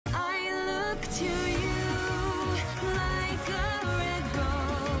to you like a red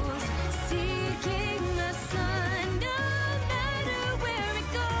rose, seeking the sun no matter where it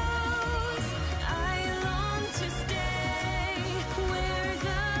goes. I long to stay where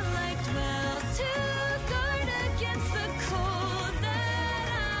the light dwells, to guard against the cold that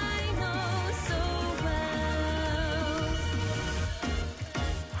I know so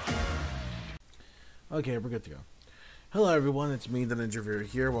well. Okay, we're good to go. Hello everyone, it's me, the Ninja Viewer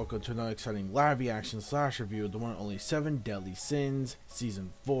here. Welcome to another exciting live reaction / review of the one and only 7 Deadly Sins,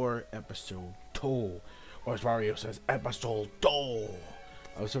 Season 4, Episode 2. Or as Mario says, Episode 2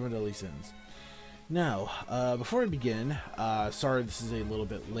 of 7 Deadly Sins. Now, before we begin, sorry this is a little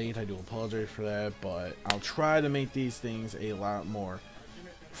bit late, I do apologize for that, but I'll try to make these things a lot more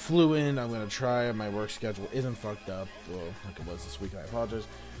fluent. I'm going to try, my work schedule isn't fucked up, well, like it was this week, I apologize.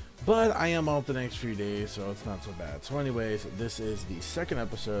 But I am off the next few days, so it's not so bad. So anyways, this is the second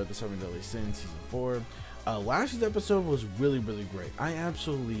episode of the 7 Deadly Sins Season 4. Last week's episode was really great. I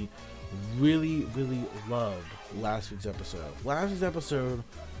absolutely really loved last week's episode. Last week's episode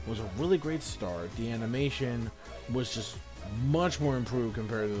was a really great start. The animation was just much more improved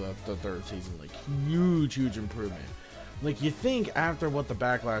compared to the third season. Like, huge improvement. Like, you think after what the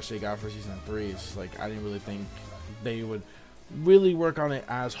backlash they got for Season 3, it's just like, I didn't really think they would really work on it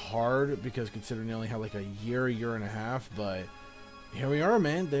as hard, because considering they only had like a year and a half, but here we are,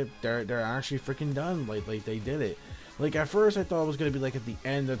 man. They're actually freaking done. Like they did it. Like, at first I thought it was gonna be like at the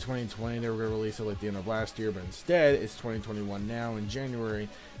end of 2020 they were gonna release it like the end of last year, but instead it's 2021 now in January.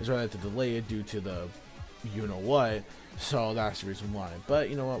 Is why I had to delay it due to the you know what, so that's the reason why. But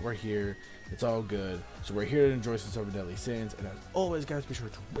you know what, we're here, it's all good. So we're here to enjoy some 7 Deadly Sins, and as always guys, be sure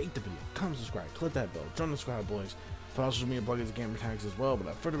to rate the video, comment, subscribe, click that bell, join the squad boys. Follow social media plugins and gamer tags as well. But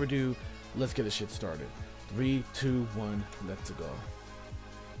without further ado, let's get this shit started. 3, 2, 1, let's go.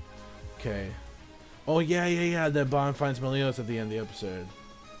 Okay. Oh yeah. That Bond finds Meliodas at the end of the episode.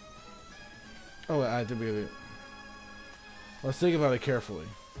 Oh, I did really. Let's think about it carefully.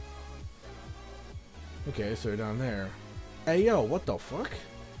 Okay, so they're down there. Hey yo, what the fuck?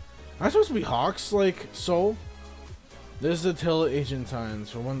 Am I supposed to be Hawks, like, Soul? This is Attila Agent Times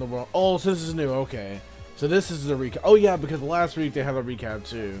for When the World. Oh, so this is new, okay. So this is the recap. Oh yeah, because last week they had a recap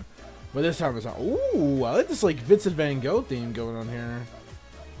too, but this time it's not. Ooh, I like this like Vincent Van Gogh theme going on here.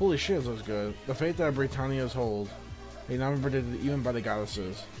 Holy shit, this looks good. The fate that Britannia's hold, a novel predicted even by the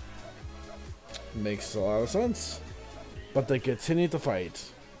goddesses. Makes a lot of sense. But they continue to fight.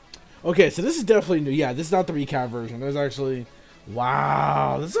 Okay, so this is definitely new. Yeah, this is not the recap version. There's actually,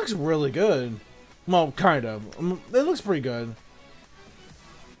 wow, this looks really good. Well, kind of. It looks pretty good.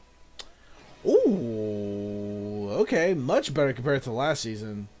 Ooh, okay, much better compared to the last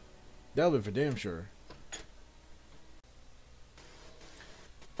season. That'll be for damn sure.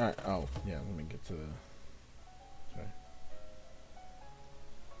 Alright, oh, yeah, let me get to the... Sorry.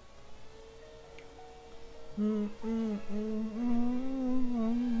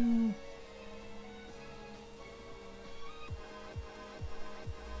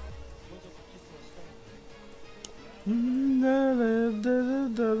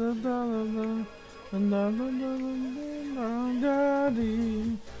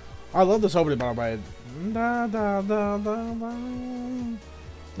 I love this opening, by the way.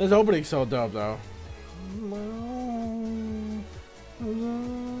 This opening's so dope, though.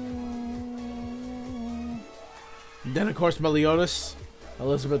 Then, of course, Meliodas,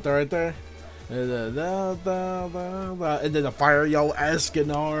 Elizabeth right there. And then the Fire Yo,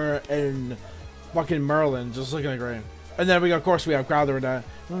 Escanor, and fucking Merlin, just looking great. And then of course we have Crowder and that.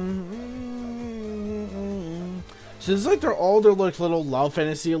 So it's like they're all their like little love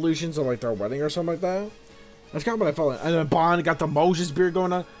fantasy illusions of like their wedding or something like that. That's kind of what I felt like. And then Bond got the Moses beard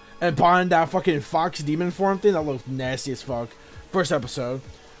going on, and Bond that fucking fox demon form thing that looked nasty as fuck. First episode.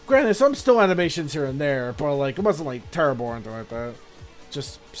 Granted, some still animations here and there, but like it wasn't like terrible or anything like that.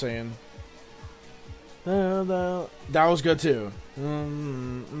 Just saying. That was good too.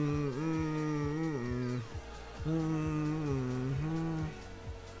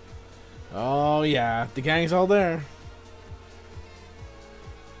 Oh yeah, the gang's all there.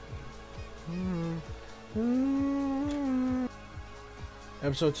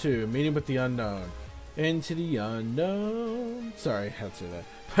 Episode 2, Meeting with the Unknown. Into the unknown. Sorry, I had to say that.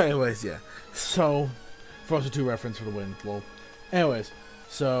 But anyways, yeah. So, Frozen 2 reference for the win. Lol. Anyways,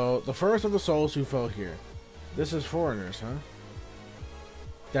 so the first of the souls who fell here. This is foreigners, huh?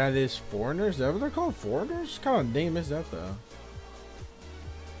 That is foreigners? Is that what they're called? Foreigners? What kind of name is that, though?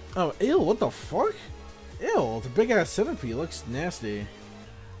 Oh, ew, what the fuck? Ew, the big ass centipede looks nasty.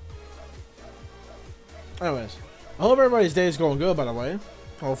 Anyways, I hope everybody's day is going good, by the way.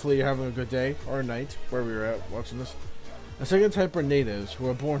 Hopefully you're having a good day or night where we were at watching this. A second type are natives who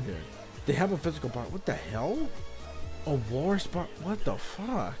are born here. They have a physical body. What the hell? A walrus body? What the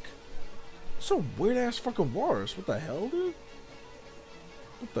fuck? So weird ass fucking walrus. What the hell, dude?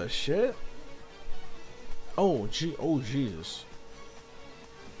 What the shit? Oh, Jesus.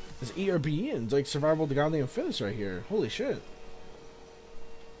 It's E or be in. It's like survival to goddamn finish right here. Holy shit.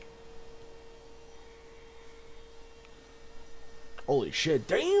 Holy shit.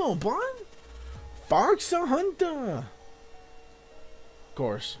 Damn, bud. Fox a hunter. Of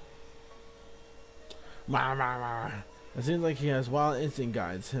course. It seems like he has wild instinct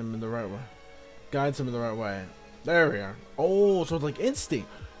guides him in the right way. There we are. Oh, so it's like instinct.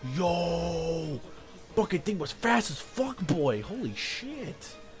 Yo, fucking thing was fast as fuck, boy. Holy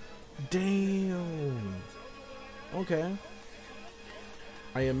shit. Damn. Okay.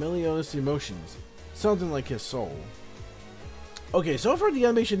 I immediately noticed emotions. Something like his soul. Okay, so far the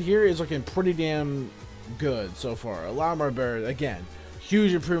animation here is looking pretty damn good so far. A lot more better. Again,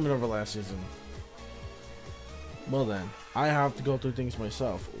 huge improvement over last season. Well then, I have to go through things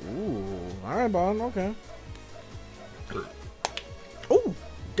myself. Ooh, alright, Bon, okay. Oh,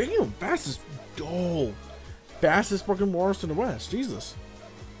 damn, fastest fucking walrus in the West, Jesus.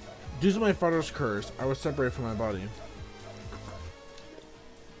 Due to my father's curse, I was separated from my body.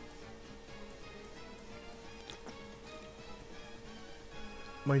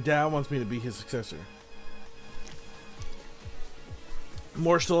 My dad wants me to be his successor.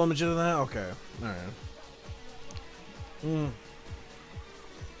 More still image than that? Okay, alright.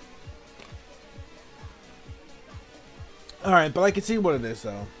 Alright, but I can see what it is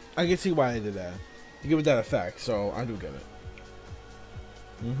though. I can see why they did that. To give it that effect, so I do get it.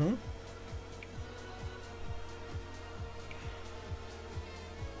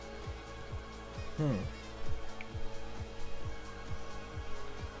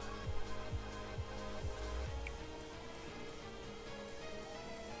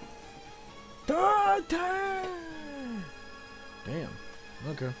 Damn.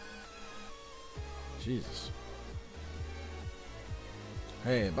 Okay. Jesus.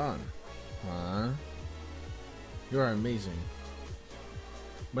 Hey, Bon. Huh? You are amazing.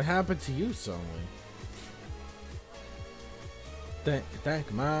 What happened to you suddenly? Thank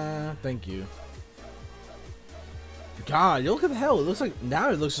you. God, look at the hell. It looks like now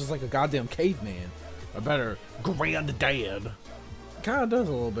it looks just like a goddamn caveman. Or better, granddad. It kind of does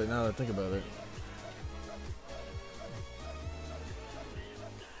a little bit now that I think about it.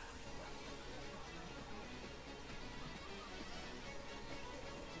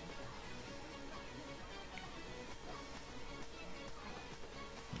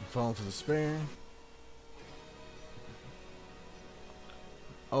 Falling for the spare.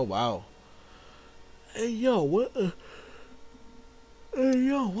 Oh wow. Hey yo, what? Hey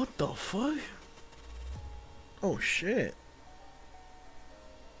yo, what the fuck? Oh shit.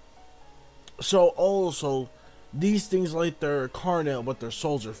 So also, these things like their carnet, what their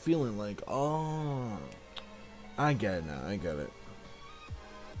souls are feeling like. Oh, I get it now. I get it.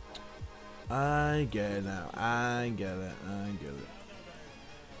 I get it now. I get it. I get it.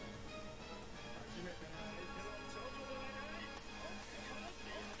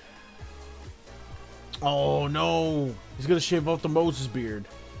 Oh no! He's gonna shave off the Moses beard.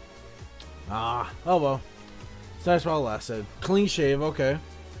 Ah, oh well. So that's what I last said. Clean shave, okay.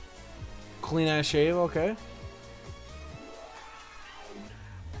 Clean ass shave, okay.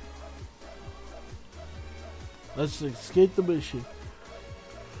 Let's escape the mission.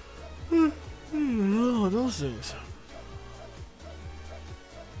 Oh, those things.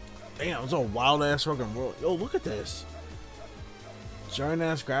 Damn, it's a wild ass fucking world. Yo, look at this. Giant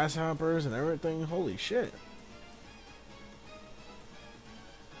ass grasshoppers and everything. Holy shit.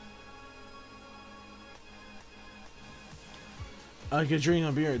 I could drink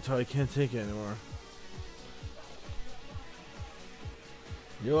a beer until I can't take it anymore.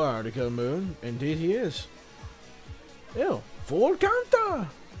 You are the good mood. Indeed he is. Ew. Full counter.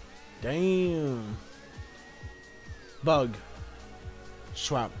 Damn. Bug.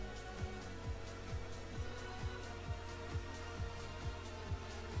 Swap.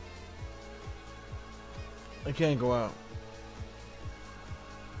 I can't go out.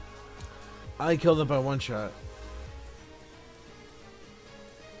 I killed it by one shot.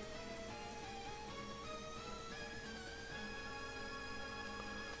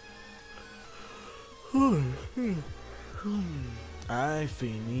 I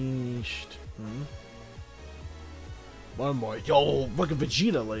finished. One more. Yo, look at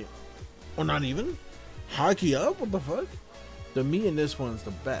Vegeta, like. Or not even? Hockey up? What the fuck? The meat in this one's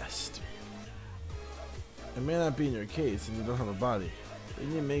the best. It may not be in your case and you don't have a body.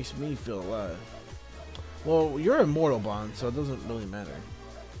 And it makes me feel alive. Well, you're immortal, Bond, so it doesn't really matter.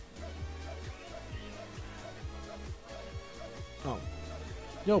 Oh.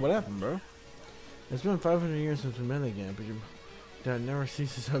 Yo, what happened, bro? It's been 500 years since we met again, but your dad never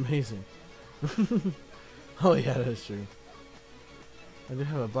ceases amazing. Oh yeah, that's true. I do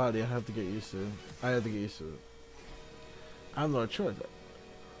have a body I have to get used to. I have to get used to it. I have no choice.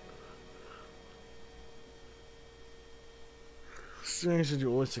 Strange that you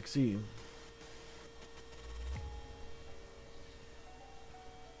always succeed.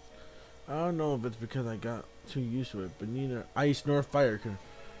 I don't know if it's because I got too used to it, but neither ice nor fire can.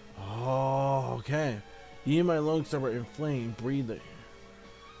 Oh, okay. Even my lungs that were inflamed, breathing.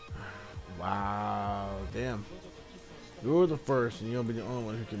 Wow, damn. You're the first, and you'll be the only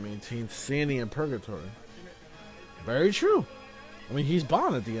one who can maintain sanity in purgatory. Very true. I mean, he's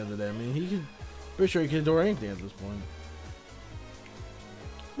Bond at the end of the day. I mean, he can. Pretty sure he can endure anything at this point.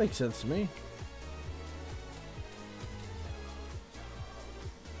 Makes sense to me.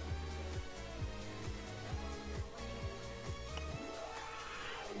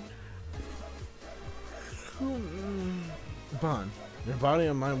 Bond, your body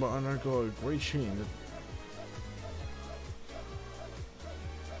and mind will undergo a great change.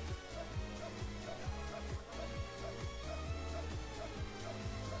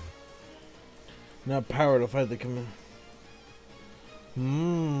 Not power to fight the command.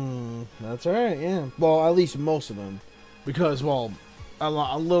 That's alright, yeah. Well, at least most of them. Because, well, a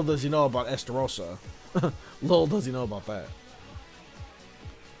little does he know about Esterosa. Little does he know about that.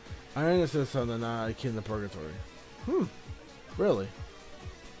 I understand something now I came to purgatory. Really?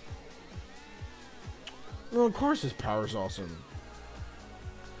 Well, of course his power's awesome.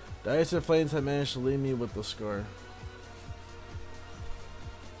 The ice and flames have managed to leave me with the scar.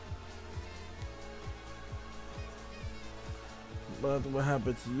 But what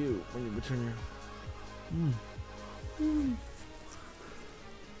happened to you when you return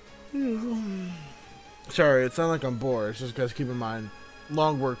your... Sorry, it sounds like I'm bored. It's just because keep in mind,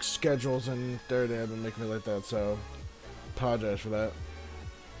 long work schedules and third day have been making me like that, so apologize for that.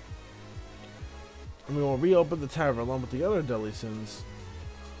 And we will reopen the tavern along with the other deadly sins.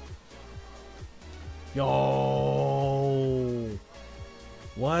 Yo!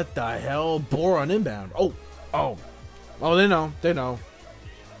 What the hell? Boron inbound. Oh! Oh, they know. They know.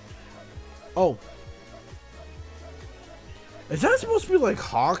 Oh. Is that supposed to be like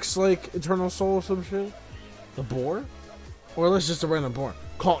Hawk's, like, Eternal Soul or some shit? The boar? Or let's just a random boar.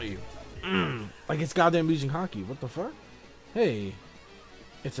 Caught you. Like it's goddamn using hockey. What the fuck? Hey.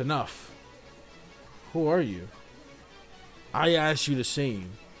 It's enough. Who are you? I asked you the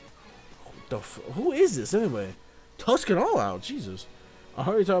same. Who is this anyway? Tuscan all out. Jesus. I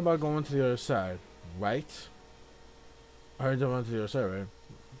heard you talk about going to the other side. Right? I heard them on to the other side, right?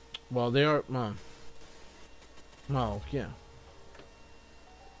 Well, they are, well, yeah.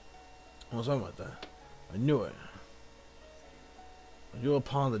 Well, something like that. I knew it. Are you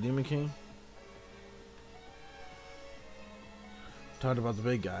upon the Demon King? Talked about the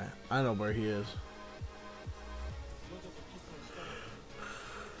big guy. I know where he is.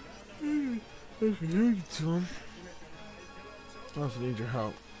 I can hear you to him. I also need your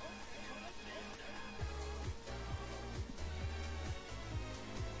help.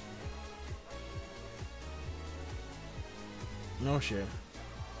 No shit.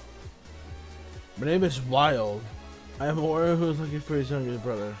 My name is Wild. I am a warrior who is looking for his younger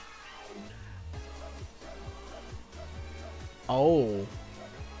brother. Oh.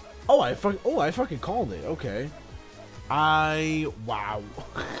 I fucking called it. Okay. Wow.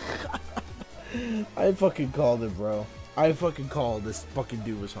 I fucking called it, bro. I fucking called this fucking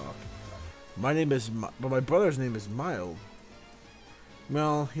dude was Hawk. My name is, but my brother's name is Mild.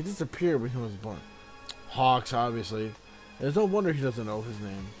 Well, he disappeared when he was born. Hawks, obviously. There's no wonder he doesn't know his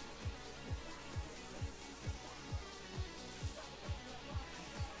name.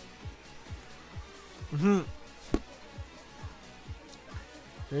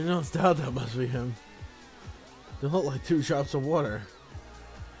 There's no doubt that must be him. They look like two drops of water.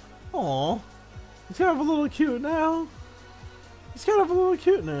 Aw, he's kind of a little cute now.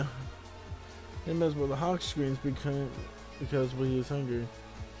 They mess with the Hawk screens because when he is hungry.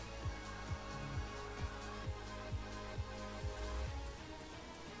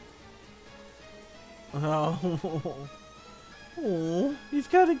 Oh, he's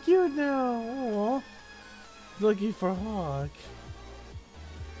kind of cute now. Oh, looking for Hawk.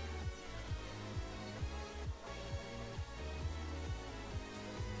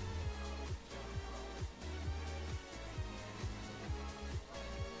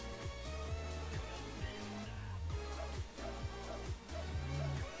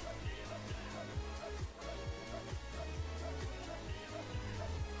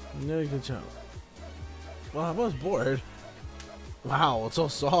 No, you can tell. Well, I was bored. Wow, it's so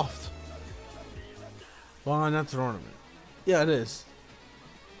soft. Well, that's an ornament. Yeah, it is.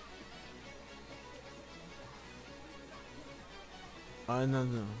 I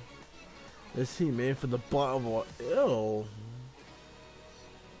know. Is he made for the butt of a... Ew.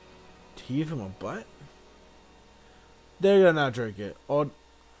 Tea from a butt? They're gonna not drink it. Or...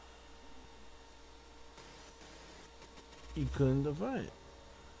 You couldn't define it.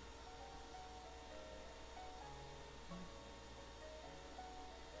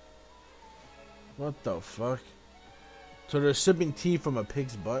 What the fuck? So they're sipping tea from a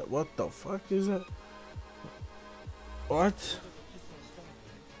pig's butt? What the fuck is that? What?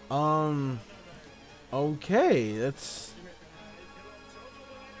 Okay, that's...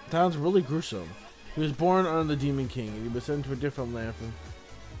 Sounds really gruesome. He was born under the Demon King, and he was sent to a different land from...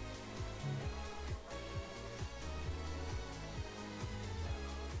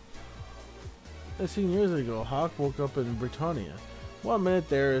 That's 16 years ago, Hawk woke up in Britannia. 1 minute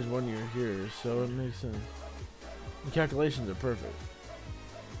there is 1 year here, so it makes sense. The calculations are perfect.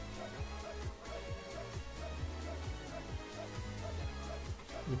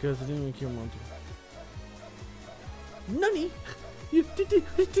 Because the Demon King wanted to. Nani? You did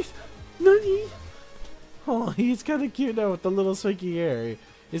it? Nani? Oh, he's kind of cute now with the little spiky hair.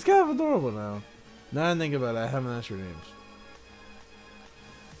 He's kind of adorable now. Now I think about it, I haven't asked your names.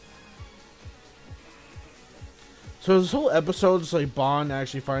 So this whole episode is like Bond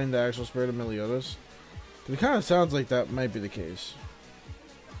actually finding the actual spirit of Meliodas? It kind of sounds like that might be the case.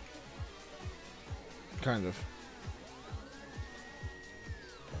 Kind of.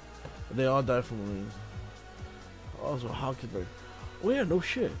 They all died from wounds. Also, how could they? Oh yeah, no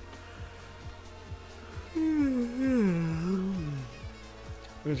shit. He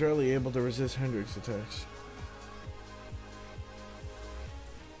was rarely able to resist Hendrix attacks.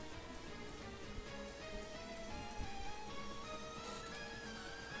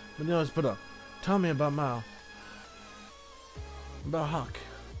 But no, but tell me about Mao. About Hawk.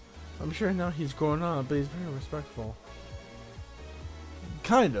 I'm sure now he's growing up, but he's very respectful.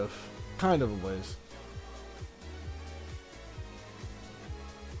 Kind of in ways.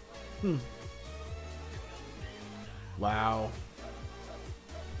 Wow.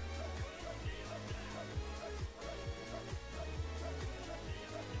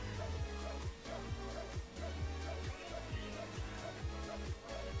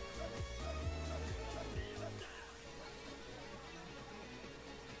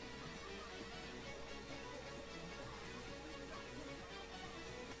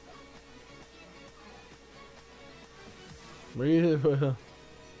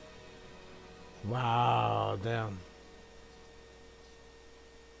 Wow, damn.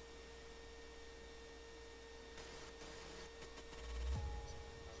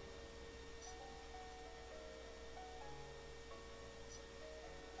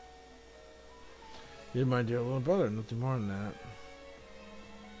 You're my dear little brother, nothing more than that.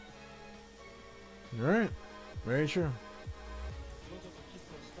 You're right. Very true.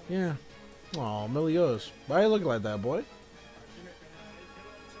 Yeah. Aw, Meliodas. Why you look like that, boy?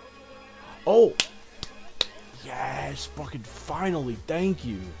 Oh! Yes! Fucking finally! Thank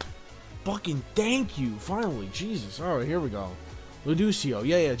you! Fucking thank you! Finally! Jesus! Alright, here we go. LUDOCIEL.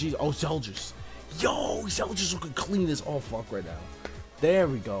 Yeah, jeez. Oh, ZELDRIS. Yo! ZELDRIS looking clean as all fuck right now. There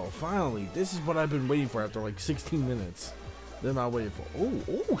we go. Finally. This is what I've been waiting for after like 16 minutes. Then I'm waiting for.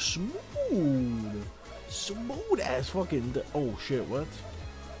 Oh, smooth! Smooth as fucking. Oh shit, what?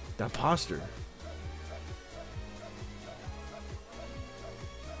 That posture.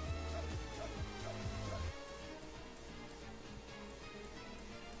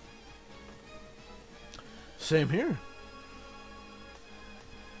 Same here.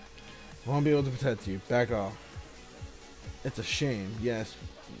 Won't be able to protect you. Back off. It's a shame, yes.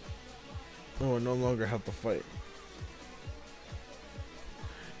 Oh, no longer have to fight.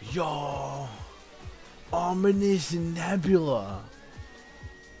 Yo! Ominous Nebula!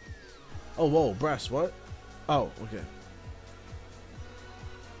 Oh, whoa, breast, what? Oh, okay.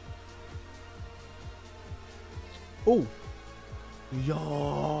 Oh!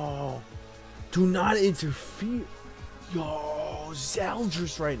 Yo! Do not interfere! Yo!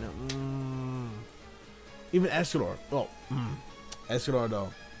 ZELDRIS right now! Even ESCANOR. Oh, ESCANOR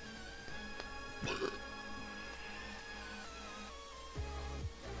though.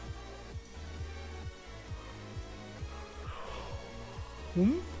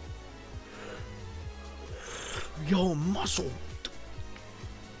 Yo, muscle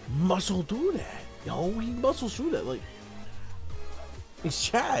do that. Yo, he muscles through that. Like, he's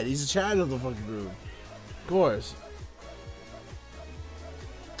Chad. He's a Chad of the fucking group. Of course.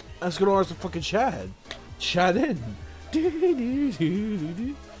 Escanor is the fucking Chad. Chad in.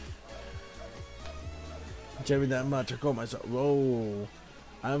 Jamie that much, I call myself. Whoa.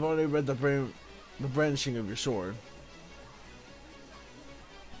 I've already read the brandishing of your sword.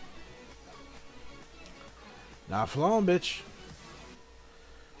 Not for long, bitch.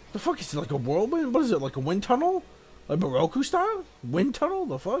 The fuck is it, like a whirlwind? What is it, like a wind tunnel? Like Baroku style? Wind tunnel?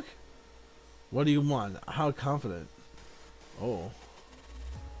 The fuck? What do you want? How confident? Oh.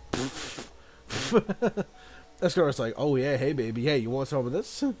 Escanor's like, oh yeah, hey baby, hey, you want some of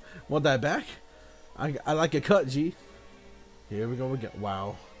this? Want that back? I like a cut, G. Here we go again.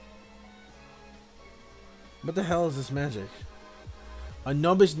 Wow. What the hell is this magic? A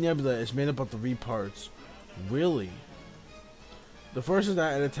Nubis Nebula is made up of 3 parts. Really? The first is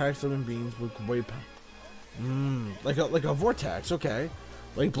that it attacks living beings with great power. Like a vortex, okay.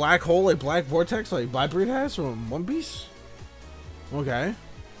 Like black hole, like black vortex, like Blackbeard has from One Piece? Okay.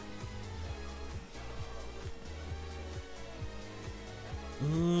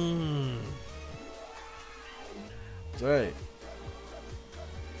 That's right.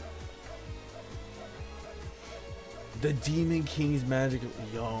 The Demon King's magic.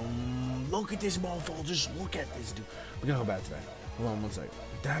 Look at this motherfucker. Just look at this dude. We're gonna go back to that. Hold on one second.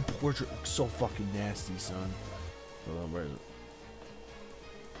 That portrait looks so fucking nasty, son. Hold on, where is it?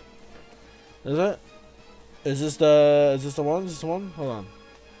 Is that? Is this the one? Is this the one? Hold on.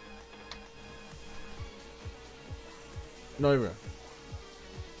 No, you're right.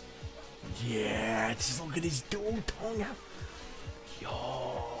 Yeah, just look at his dual tongue out.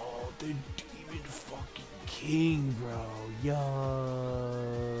 Yo, the Demon fucking King, bro.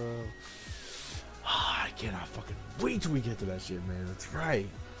 Yo. I cannot fucking wait till we get to that shit, man. That's right.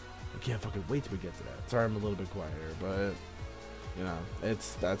 I can't fucking wait till we get to that. Sorry I'm a little bit quieter, but, you know,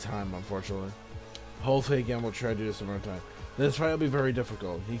 it's that time, unfortunately. Hopefully, again, we'll try to do this another time. This fight will be very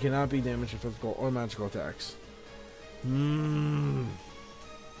difficult. He cannot be damaged with physical or magical attacks. No.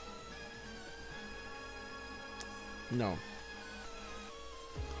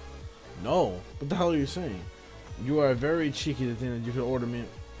 No. What the hell are you saying? You are very cheeky to think that you could order me.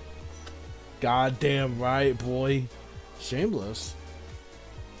 Goddamn right, boy. Shameless.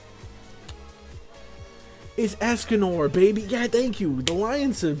 It's Escanor, baby. Yeah, thank you. The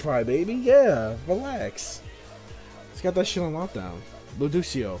Lion Senpai, baby. Yeah, relax. He's got that shit on lockdown.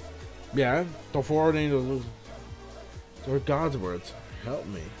 LUDOCIEL. Yeah, don't forward any of those. Those are God's words. Help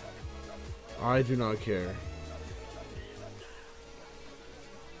me. I do not care.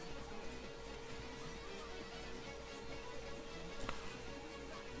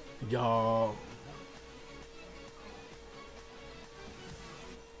 Y'all.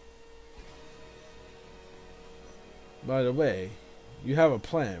 By the way, you have a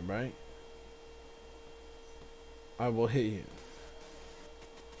plan, right? I will hit you.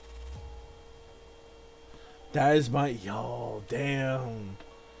 That is my yo, damn.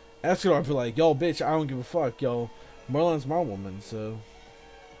 Escanor be like, yo, bitch, I don't give a fuck, yo. Merlin's my woman, so.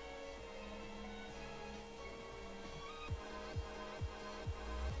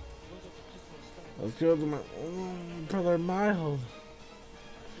 Let's go to my brother Miles.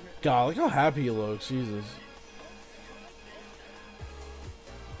 God, look how happy he looks, Jesus.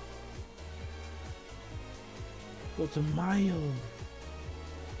 Go to Miles.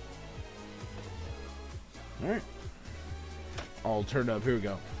 Alright. All turned up, here we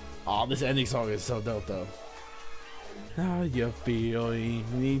go. Oh, this ending song is so dope though. How you feel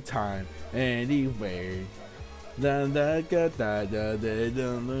anytime, anywhere.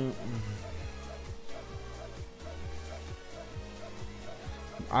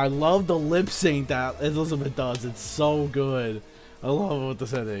 I love the lip sync that Elizabeth does. It's so good. I love it with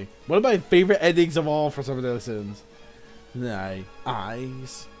this ending. One of my favorite endings of all for some of those sins. Night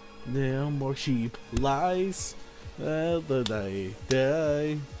eyes, no more sheep lies. The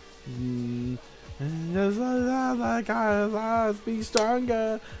day. Just like I must be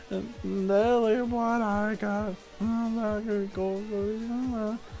stronger than what I got. Like a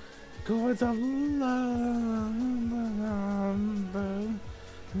gold, chords of love.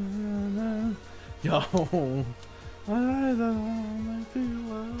 Yo, I don't like to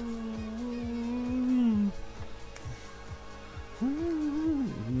love.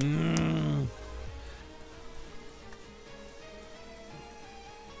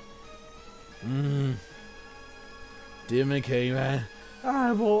 Demon King, man.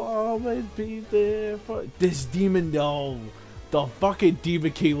 I will always be there for this demon. No, the fucking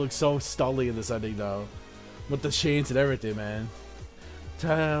Demon King looks so stunning in this ending, though, with the chains and everything, man.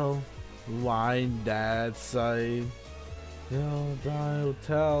 Tell, wind that side. I'll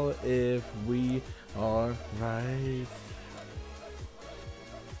tell if we are right.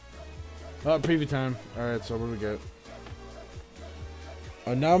 Preview time. Alright, so what do we get?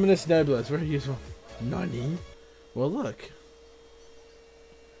 Anonymous Nebula. It's very useful. Nani? Well, look.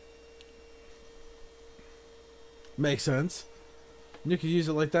 Makes sense. You could use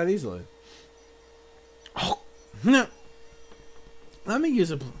it like that easily. Oh, no. Let me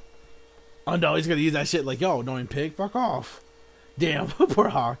use it. Oh no, he's gonna use that shit like, yo, annoying pig, fuck off. Damn, poor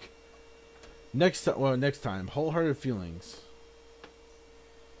Hawk. Next time, wholehearted feelings.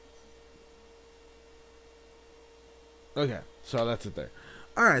 Okay, so that's it there.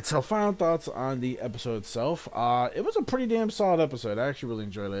 Alright, so final thoughts on the episode itself. It was a pretty damn solid episode. I actually really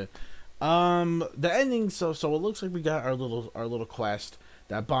enjoyed it. The ending, so it looks like we got our little quest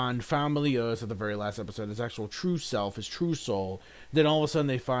that Bond found Meliodas at the very last episode, his actual true self, his true soul. Then all of a sudden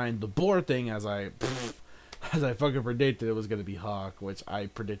they find the boar thing, as I fucking predicted it was gonna be Hawk, which I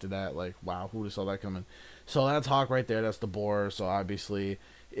predicted that, like, wow, who would have saw that coming? So that's Hawk right there, that's the boar. So obviously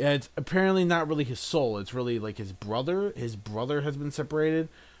it's apparently not really his soul, it's really like his brother. His brother has been separated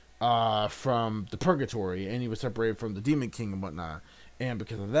from the purgatory, and he was separated from the Demon King and whatnot. And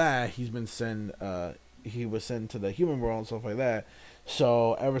because of that, he's been sent. He was sent to the human world and stuff like that.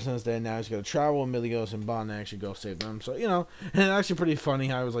 So ever since then, now he's gonna travel with Meliodas and Bond and actually go save them. So, you know, and it's actually pretty funny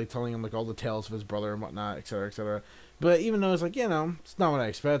how I was like telling him like all the tales of his brother and whatnot, etc., etc. But even though it's like, you know, it's not what I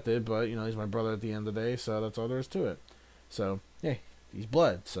expected, but you know, he's my brother at the end of the day, so that's all there is to it. So hey, he's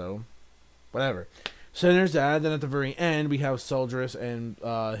blood, so whatever. So there's that. Then at the very end, we have ZELDRIS and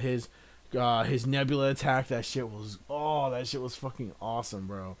his Nebula attack. That shit was fucking awesome,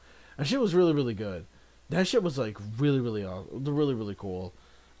 bro. That shit was really, really good. That shit was like really, really awesome, really, really cool.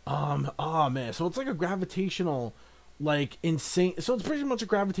 Oh man, so it's like a gravitational, like insane. So it's pretty much a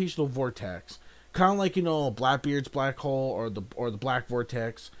gravitational vortex, kind of like, you know, Blackbeard's black hole or the black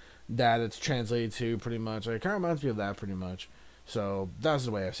vortex that it's translated to, pretty much. Like, it kind of reminds me of that pretty much. So that's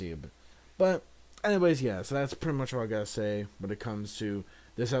the way I see it. But anyways, yeah. So that's pretty much all I gotta say when it comes to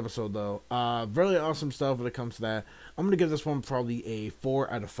this episode, though. Really awesome stuff when it comes to that. I'm gonna give this one probably a 4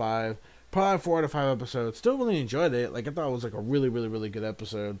 out of 5. Probably a 4 out of 5 episode. Still really enjoyed it. Like, I thought it was like a really, really, really good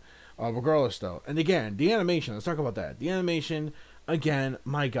episode. Regardless, though. And again, the animation. Let's talk about that. The animation, again,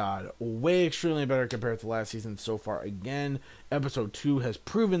 my God, way extremely better compared to last season so far. Again, episode 2 has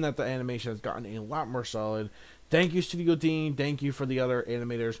proven that the animation has gotten a lot more solid. Thank you, Studio Dean. Thank you for the other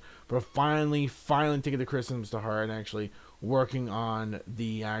animators for finally taking the criticisms to heart and actually working on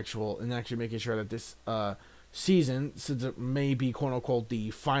the actual, and actually making sure that this season, since it may be quote unquote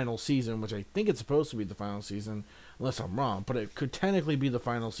the final season, which I think it's supposed to be the final season, unless I'm wrong, but it could technically be the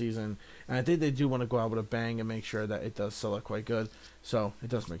final season, and I think they do want to go out with a bang and make sure that it does sell it quite good, so it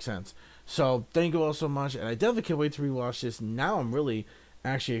does make sense. So thank you all so much, and I definitely can't wait to rewatch this. Now I'm really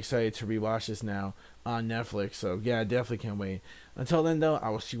actually excited to rewatch this now on Netflix, so yeah, I definitely can't wait. Until then, though, I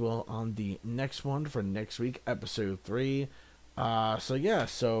will see you all on the next one for next week, episode 3. So yeah,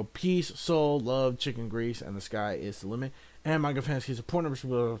 so peace, soul, love, chicken grease, and the sky is the limit. And my good fans, keep supporting what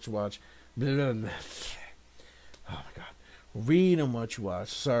you watch. Oh my God, reading what you watch.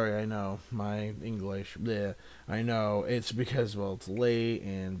 Sorry, I know my English. Bleh. I know it's because, well, it's late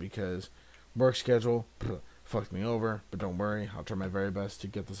and because work schedule fucked me over. But don't worry, I'll try my very best to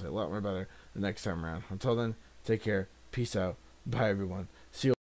get this a lot more better the next time around. Until then, take care, peace out, bye everyone. See you.